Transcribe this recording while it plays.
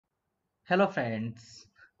Hello friends,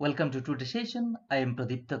 welcome to today's session. I am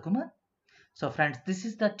Pradipta Kumar. So friends, this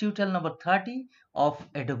is the tutorial number 30 of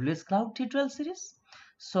AWS Cloud tutorial series.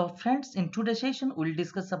 So friends, in today's session, we'll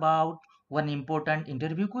discuss about one important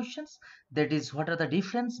interview questions, that is what are the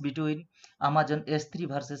difference between Amazon S3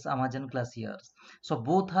 versus Amazon Glacier. So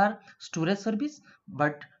both are storage service,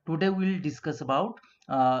 but today we'll discuss about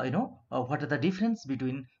what are the difference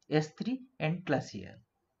between S3 and Glacier.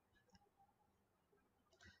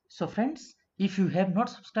 So friends, if you have not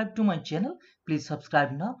subscribed to my channel, please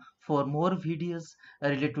subscribe now for more videos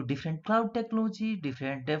related to different cloud technology,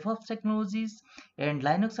 different DevOps technologies, and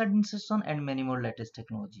Linux administration, and many more latest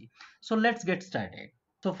technology. So let's get started.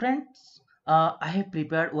 So friends, I have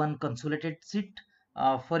prepared one consolidated sheet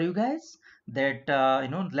for you guys. That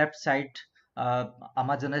left side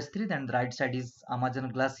Amazon S3, then the right side is Amazon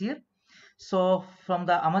Glacier. So from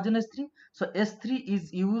the Amazon S3, so S3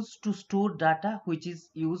 is used to store data which is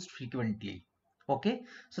used frequently. Okay,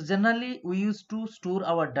 so generally we used to store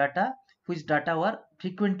our data which data were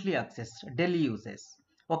frequently accessed, daily uses.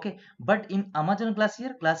 Okay, but in Amazon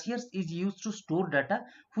Glacier, Glaciers is used to store data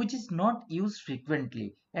which is not used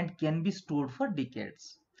frequently and can be stored for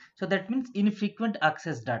decades. So that means infrequent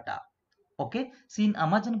access data. Okay, see, in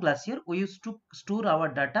Amazon Glacier we used to store our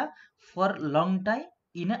data for long time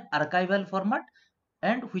in an archival format,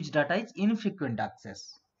 and which data is infrequent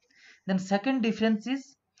access. Then second difference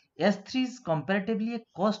is S3 is comparatively a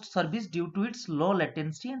cost service due to its low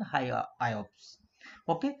latency and high IOPS.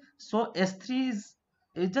 Okay, so S3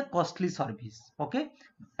 is a costly service. Okay,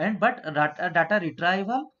 and but data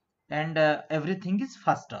retrieval and everything is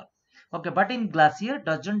faster. Okay, but in Glacier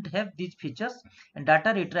doesn't have these features, and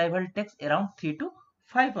data retrieval takes around 3 to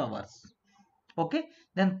 5 hours. Okay,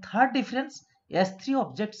 then third difference, S3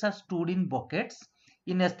 objects are stored in buckets.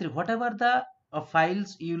 In S3, whatever the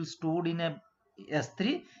files you will stored in a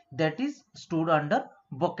S3, that is stored under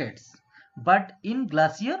buckets. But in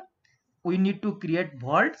Glacier we need to create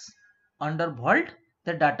vaults. Under vault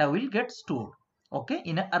the data will get stored, okay,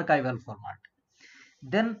 in an archival format.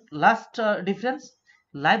 Then last difference,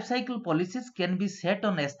 lifecycle policies can be set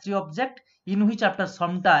on S3 object, in which after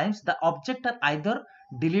some times the object are either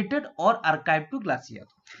deleted or archived to Glacier.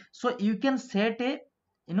 So you can set a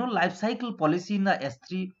lifecycle policy in the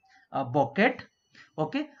S3 bucket.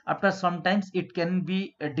 Okay, after sometimes it can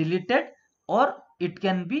be deleted, or it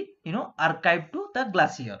can be archived to the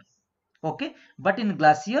Glacier. Okay, but in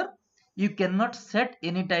Glacier you cannot set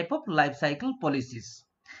any type of life cycle policies.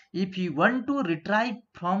 If you want to retrieve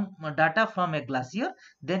from data from a Glacier,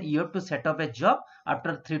 then you have to set up a job.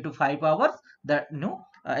 After 3 to 5 hours, that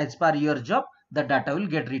as per your job, the data will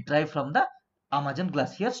get retrieved from the Amazon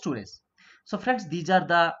Glacier storage. So friends, these are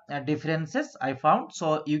the differences I found.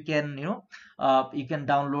 So you can you can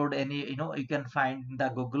download any, you can find the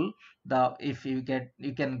Google, the if you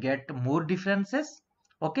can get more differences.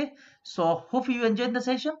 Okay, so hope you enjoyed the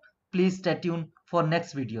session. Please stay tuned for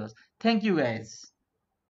next videos. Thank you guys.